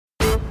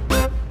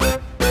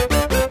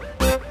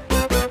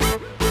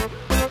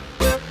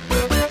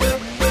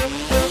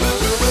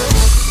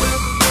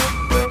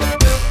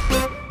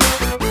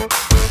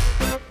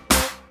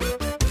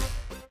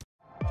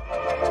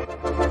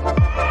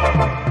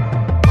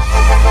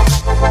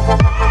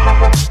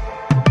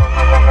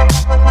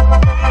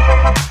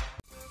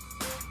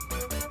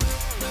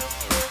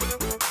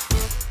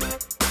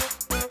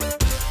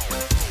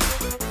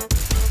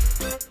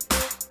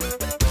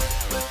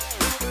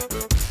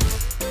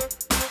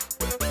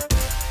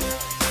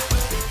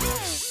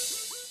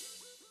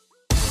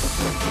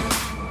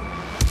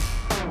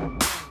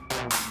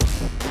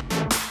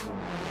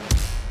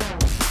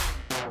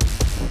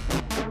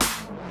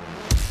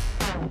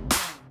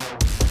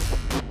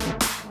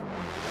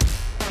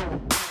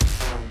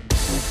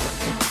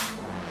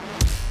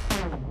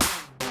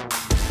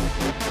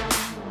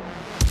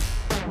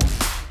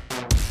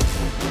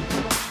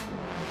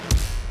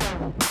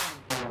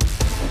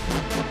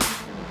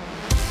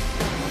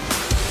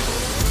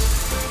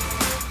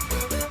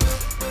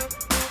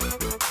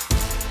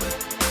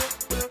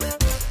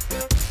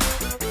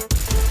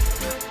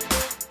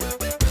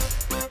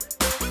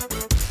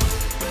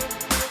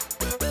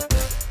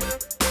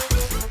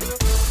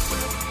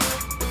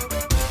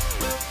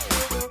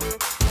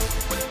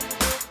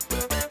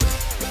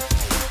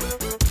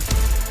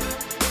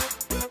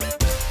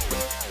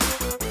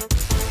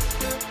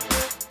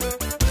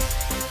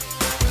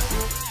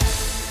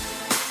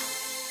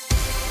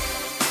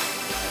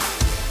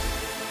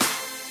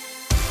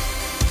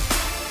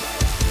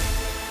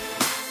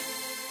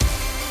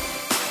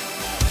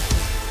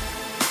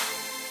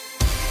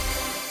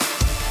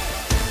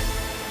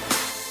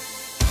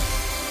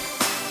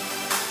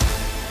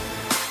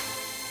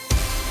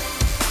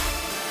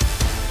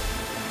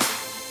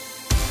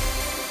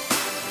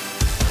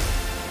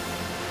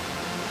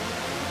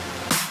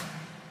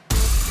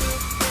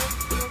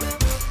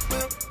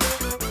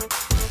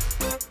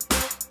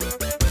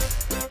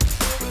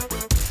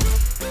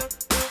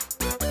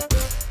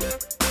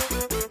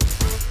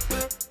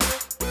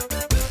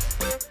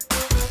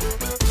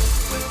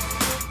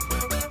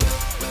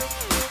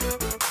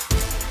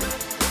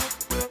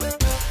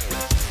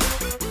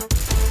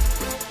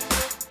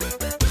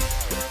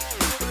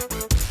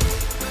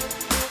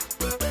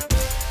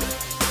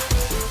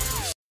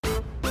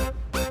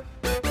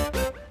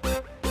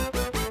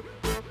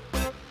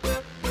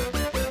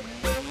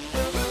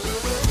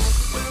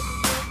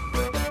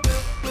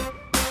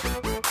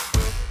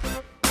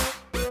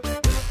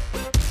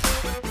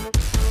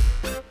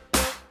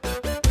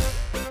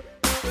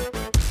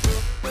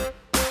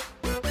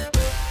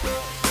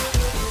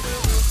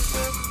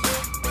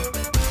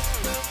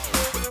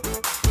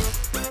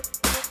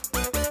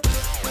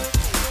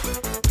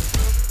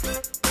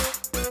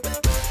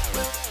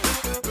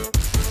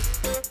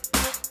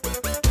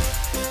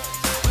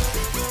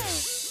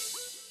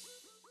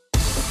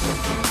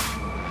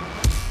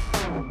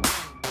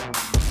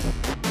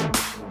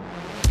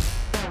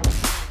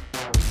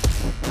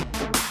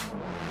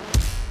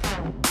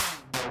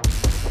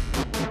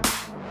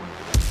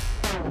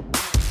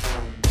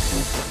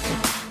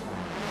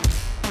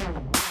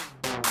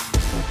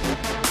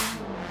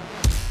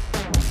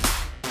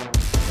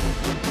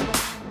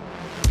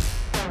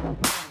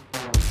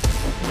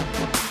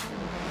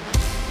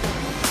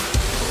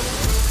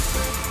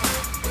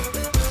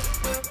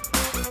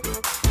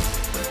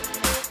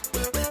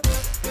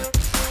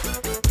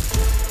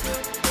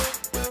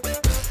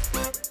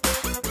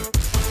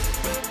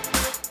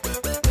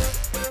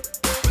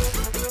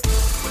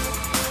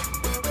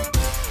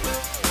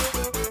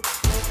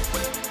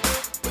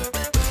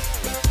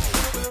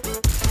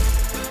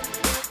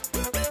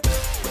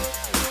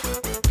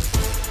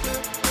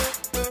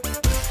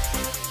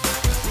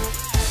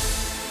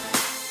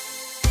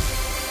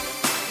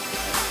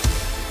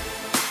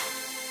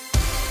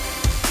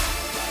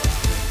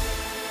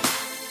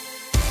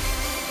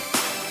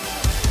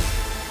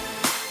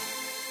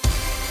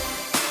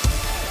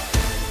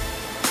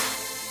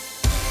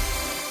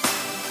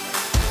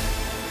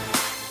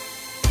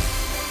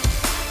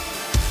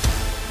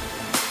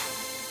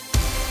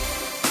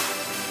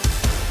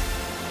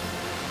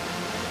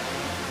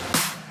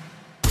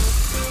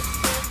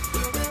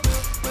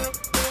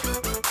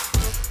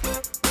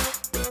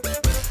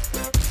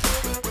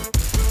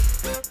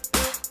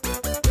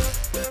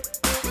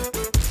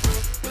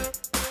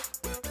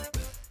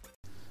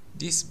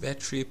These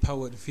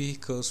battery-powered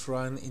vehicles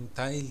run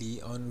entirely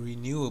on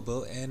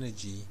renewable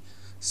energy,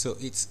 so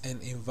it's an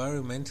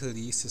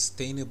environmentally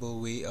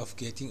sustainable way of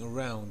getting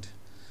around.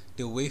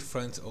 The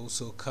wavefront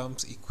also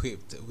comes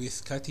equipped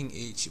with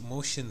cutting-edge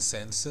motion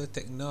sensor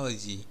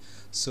technology,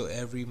 so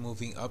every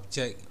moving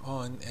object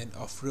on and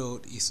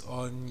off-road is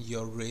on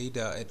your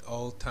radar at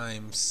all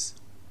times.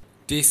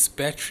 This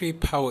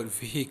battery-powered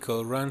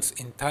vehicle runs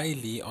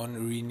entirely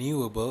on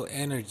renewable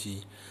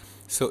energy,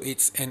 so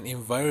it's an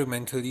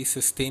environmentally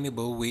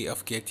sustainable way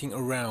of getting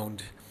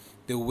around.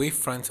 The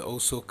wavefront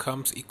also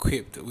comes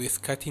equipped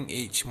with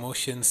cutting-edge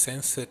motion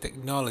sensor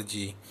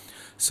technology,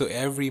 so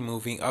every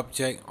moving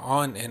object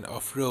on and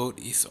off-road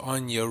is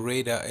on your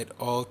radar at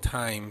all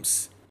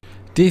times.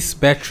 This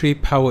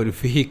battery-powered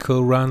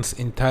vehicle runs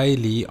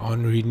entirely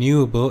on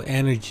renewable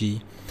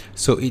energy,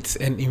 so it's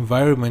an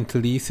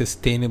environmentally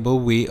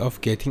sustainable way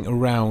of getting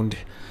around.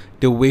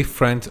 The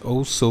wavefront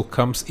also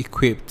comes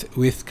equipped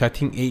with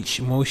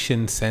cutting-edge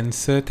motion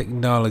sensor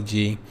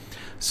technology,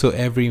 so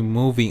every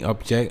moving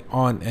object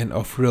on and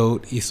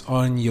off-road is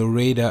on your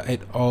radar at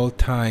all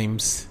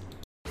times.